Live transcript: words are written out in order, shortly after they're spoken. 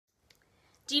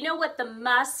Do you know what the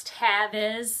must-have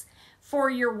is for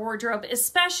your wardrobe,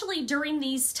 especially during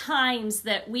these times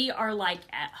that we are like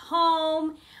at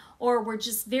home or we're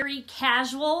just very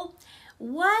casual?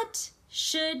 What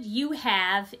should you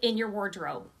have in your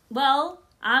wardrobe? Well,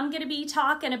 I'm going to be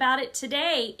talking about it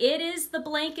today. It is the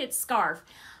blanket scarf.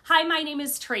 Hi, my name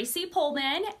is Tracy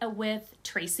Pullman with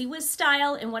Tracy with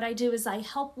Style, and what I do is I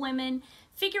help women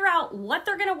figure out what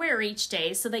they're going to wear each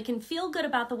day so they can feel good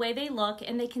about the way they look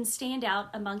and they can stand out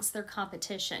amongst their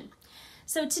competition.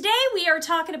 So today we are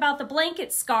talking about the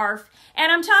blanket scarf,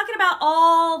 and I'm talking about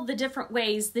all the different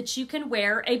ways that you can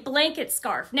wear a blanket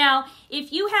scarf. Now,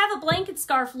 if you have a blanket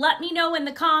scarf, let me know in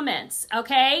the comments,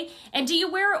 okay? And do you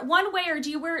wear it one way or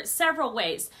do you wear it several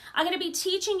ways? I'm going to be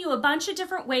teaching you a bunch of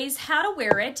different ways how to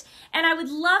wear it, and I would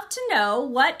love to know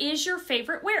what is your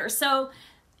favorite wear. So,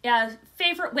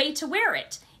 favorite way to wear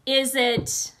it. Is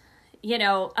it, you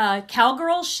know, a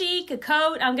cowgirl chic, a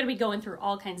coat? I'm going to be going through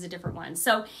all kinds of different ones.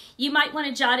 So you might want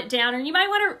to jot it down, or you might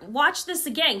want to watch this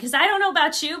again, because I don't know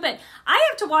about you, but I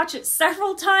have to watch it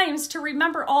several times to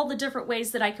remember all the different ways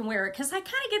that I can wear it, because I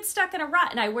kind of get stuck in a rut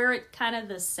and I wear it kind of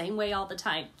the same way all the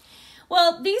time.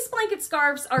 Well, these blanket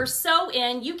scarves are so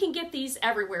in. You can get these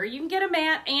everywhere. You can get them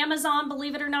at Amazon,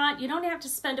 believe it or not. You don't have to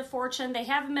spend a fortune. They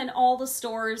have them in all the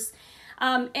stores.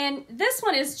 And this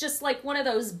one is just like one of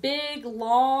those big,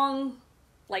 long,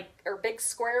 or big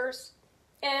squares.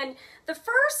 And the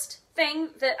first thing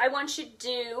that I want you to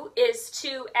do is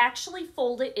to actually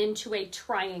fold it into a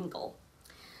triangle.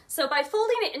 So by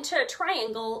folding it into a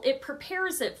triangle, it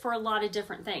prepares it for a lot of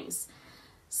different things.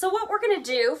 So what we're going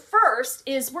to do first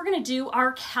is we're going to do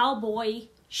our cowboy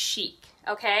chic,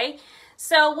 okay?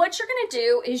 So what you're going to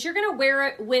do is you're going to wear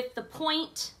it with the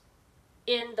point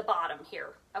in the bottom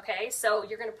here, okay? So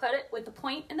you're going to put it with the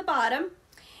point in the bottom.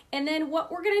 And then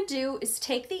what we're going to do is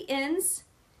take the ends.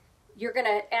 You're going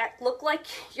to look like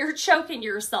you're choking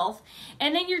yourself.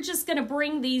 And then you're just going to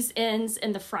bring these ends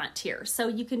in the front here. So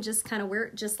you can just kind of wear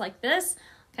it just like this.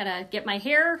 Kind of get my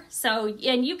hair. So,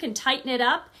 and you can tighten it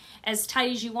up as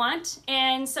tight as you want.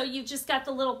 And so you've just got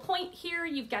the little point here.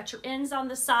 You've got your ends on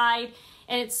the side.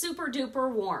 And it's super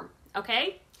duper warm,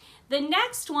 okay? The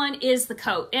next one is the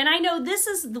coat. And I know this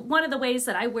is one of the ways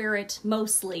that I wear it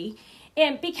mostly.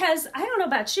 And because, I don't know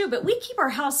about you, but we keep our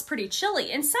house pretty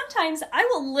chilly. And sometimes I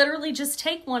will literally just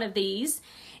take one of these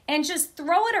and just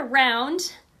throw it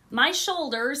around my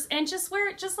shoulders and just wear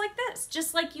it just like this.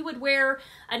 Just like you would wear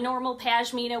a normal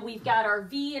pashmina. We've got our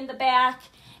V in the back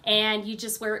and you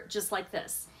just wear it just like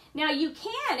this. Now you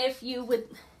can, if you would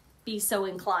be so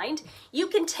inclined, you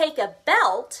can take a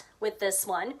belt with this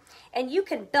one and you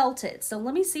can belt it. So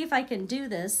let me see if I can do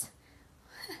this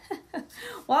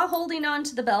while holding on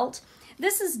to the belt.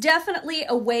 This is definitely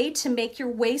a way to make your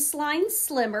waistline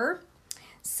slimmer.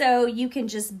 So you can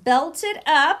just belt it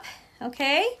up,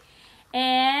 okay?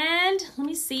 And let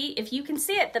me see if you can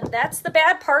see it. That's the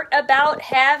bad part about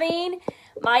having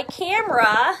my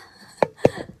camera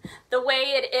the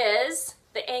way it is,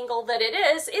 the angle that it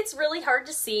is. It's really hard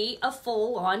to see a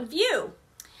full-on view.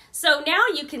 So now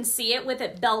you can see it with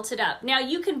it belted up. Now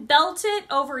you can belt it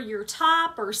over your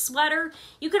top or sweater.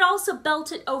 You could also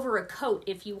belt it over a coat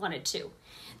if you wanted to.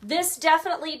 This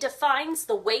definitely defines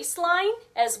the waistline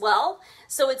as well.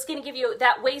 So it's going to give you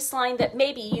that waistline that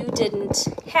maybe you didn't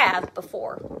have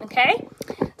before, okay?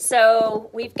 So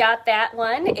we've got that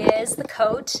one is the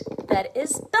coat that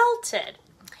is belted.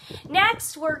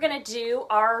 Next, we're going to do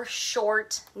our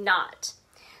short knot.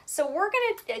 So we're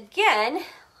going to, again,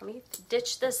 let me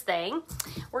ditch this thing.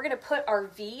 We're going to put our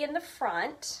V in the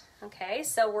front. Okay,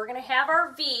 so we're going to have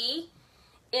our V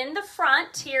in the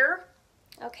front here.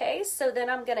 Okay, so then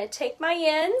I'm going to take my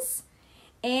ends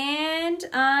and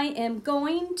I am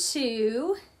going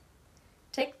to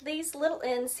take these little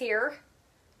ends here,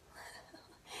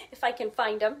 if I can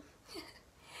find them.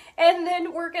 And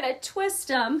then we're going to twist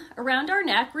them around our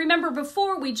neck. Remember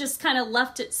before we just kind of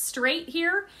left it straight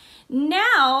here.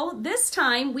 Now, this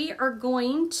time we are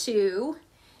going to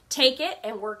take it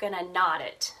and we're going to knot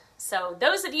it. So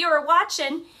those of you who are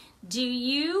watching, do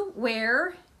you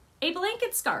wear a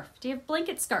blanket scarf? Do you have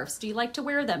blanket scarves? Do you like to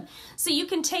wear them? So you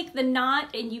can take the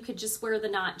knot and you could just wear the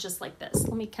knot just like this.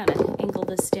 Let me kind of angle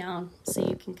this down so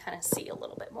you can kind of see a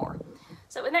little bit more.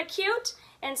 So isn't that cute?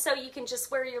 And so you can just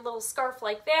wear your little scarf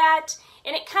like that.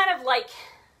 And it kind of like,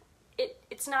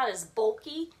 it's not as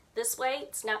bulky this way.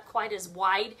 It's not quite as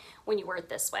wide when you wear it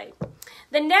this way.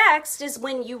 The next is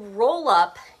when you roll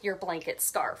up your blanket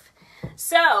scarf.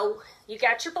 So you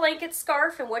got your blanket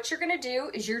scarf, and what you're going to do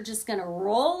is you're just going to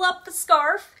roll up the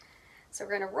scarf. So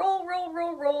we're going to roll, roll,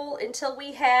 roll, roll until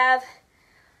we have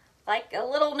like a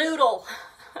little noodle.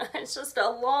 It's just a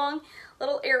long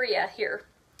little area here.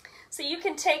 So you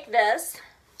can take this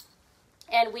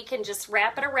and we can just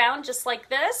wrap it around just like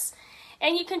this,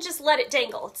 and you can just let it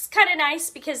dangle. It's kind of nice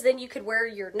because then you could wear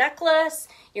your necklace.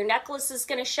 Your necklace is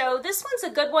going to show. This one's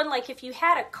a good one, like if you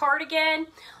had a cardigan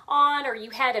on or you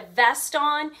had a vest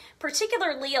on,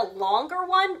 particularly a longer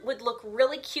one would look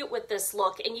really cute with this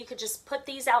look, and you could just put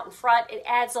these out in front. It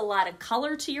adds a lot of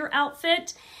color to your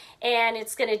outfit, and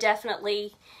it's going to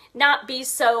definitely not be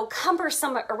so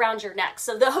cumbersome around your neck.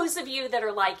 So those of you that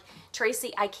are like,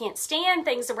 Tracy, I can't stand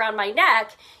things around my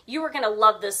neck, you are going to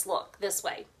love this look this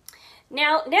way.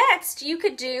 Now, next, you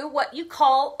could do what you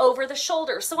call over the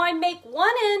shoulder. So I make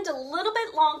one end a little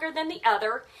bit longer than the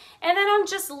other, and then I'm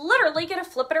just literally going to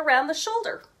flip it around the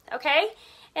shoulder, okay?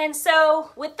 And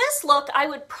so with this look, I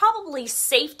would probably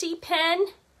safety pin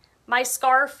my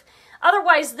scarf.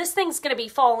 Otherwise, this thing's going to be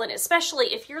falling,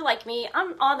 especially if you're like me.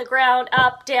 I'm on the ground,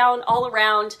 up, down, all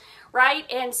around, right?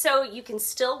 And so you can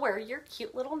still wear your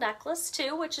cute little necklace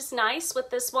too, which is nice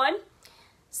with this one.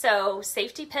 So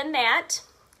safety pin that.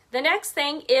 The next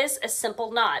thing is a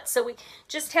simple knot. So we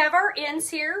just have our ends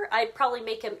here. I'd probably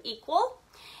make them equal.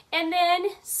 And then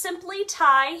simply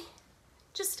tie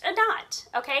just a knot,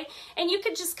 okay? And you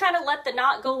could just kind of let the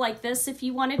knot go like this if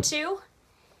you wanted to.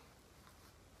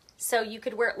 So you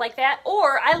could wear it like that.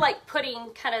 Or I like putting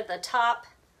kind of the top,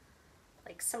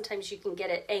 like sometimes you can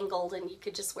get it angled and you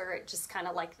could just wear it just kind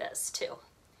of like this too,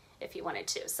 if you wanted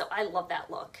to. So I love that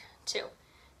look too.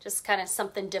 Just kind of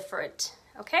something different,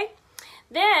 okay?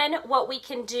 Then what we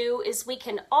can do is we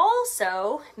can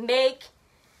also make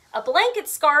a blanket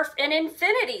scarf, an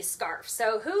infinity scarf.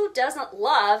 So who doesn't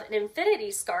love an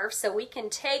infinity scarf? So we can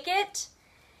take it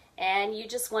and you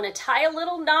just want to tie a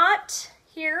little knot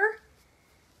here,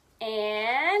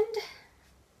 and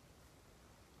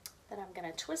then I'm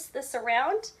going to twist this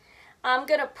around. I'm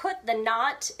going to put the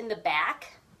knot in the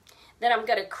back. Then I'm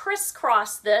going to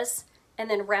crisscross this and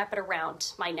then wrap it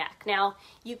around my neck. Now,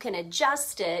 you can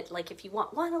adjust it, like if you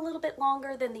want one a little bit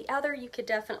longer than the other, you could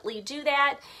definitely do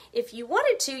that. If you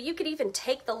wanted to, you could even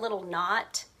take the little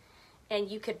knot and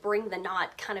you could bring the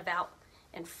knot kind of out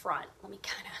in front. Let me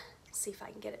kind of see if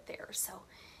I can get it there. So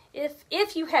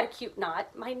if you had a cute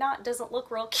knot, my knot doesn't look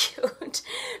real cute,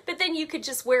 but then you could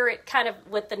just wear it kind of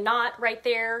with the knot right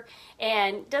there,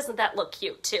 and doesn't that look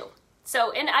cute too?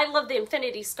 So, and I love the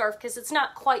infinity scarf because it's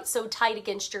not quite so tight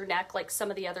against your neck like some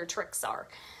of the other tricks are.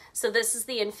 So this is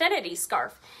the infinity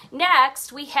scarf.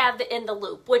 Next, we have the in the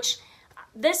loop, which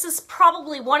this is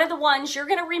probably one of the ones you're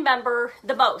going to remember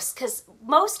the most because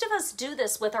most of us do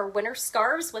this with our winter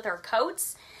scarves, with our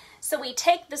coats. So we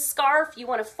take the scarf, you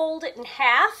want to fold it in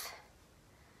half.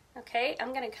 Okay,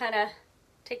 I'm going to kind of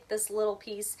take this little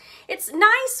piece. It's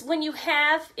nice when you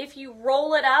have, if you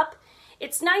roll it up,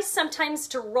 it's nice sometimes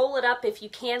to roll it up if you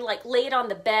can, like lay it on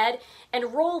the bed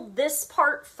and roll this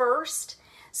part first.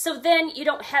 So then you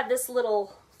don't have this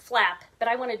little flap, but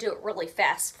I want to do it really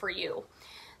fast for you.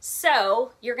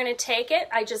 So you're going to take it,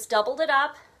 I just doubled it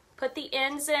up, put the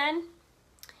ends in,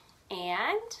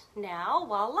 and now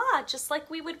voila, just like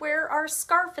we would wear our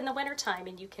scarf in the wintertime,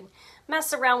 and you can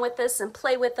mess around with this and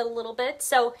play with it a little bit.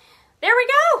 So there we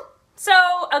go. So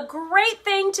a great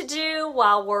thing to do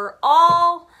while we're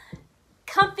all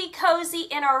comfy cozy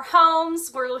in our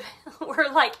homes.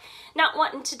 We're like not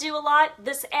wanting to do a lot.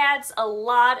 This adds a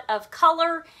lot of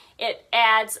color. It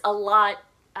adds a lot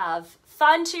of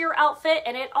fun to your outfit,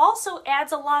 and it also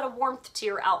adds a lot of warmth to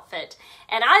your outfit.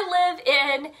 And I live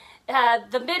in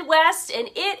the Midwest, and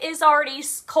it is already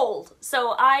cold,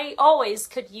 so I always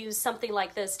could use something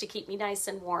like this to keep me nice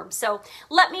and warm. So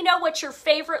let me know what your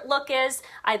favorite look is.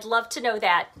 I'd love to know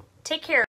that. Take care.